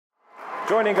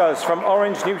Joining us from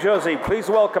Orange, New Jersey, please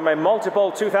welcome a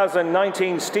multiple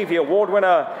 2019 Stevie Award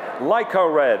winner,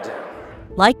 Lycored.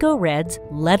 Lycored's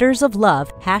Letters of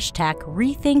Love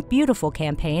 #Rethink Beautiful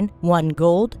campaign won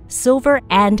gold, silver,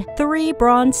 and 3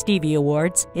 bronze Stevie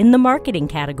Awards in the marketing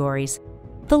categories.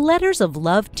 The Letters of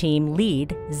Love team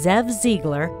lead, Zev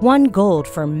Ziegler, won gold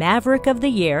for Maverick of the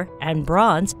Year and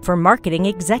bronze for Marketing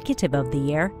Executive of the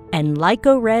Year, and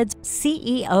Lycored's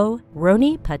CEO,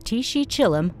 Roni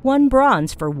Patishi-Chilam, won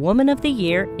bronze for Woman of the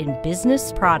Year in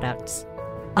Business Products.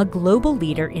 A global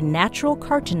leader in natural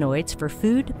carotenoids for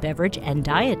food, beverage, and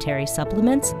dietary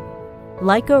supplements,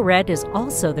 Lycored is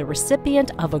also the recipient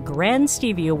of a Grand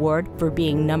Stevie Award for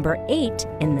being number 8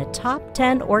 in the top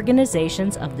 10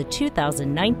 organizations of the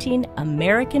 2019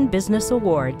 American Business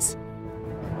Awards.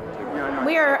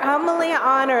 We are humbly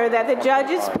honored that the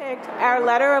judges picked our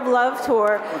Letter of Love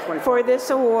tour for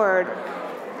this award.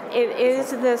 It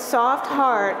is the soft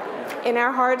heart in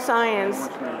our hard science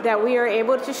that we are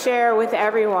able to share with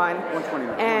everyone.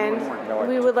 And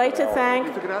we would like to thank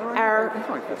our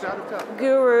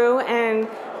guru and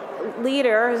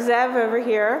leader, Zev over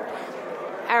here,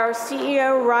 our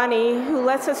CEO, Ronnie, who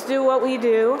lets us do what we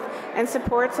do and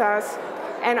supports us,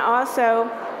 and also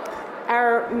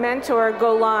our mentor,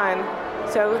 Golan.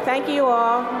 So thank you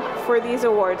all for these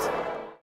awards.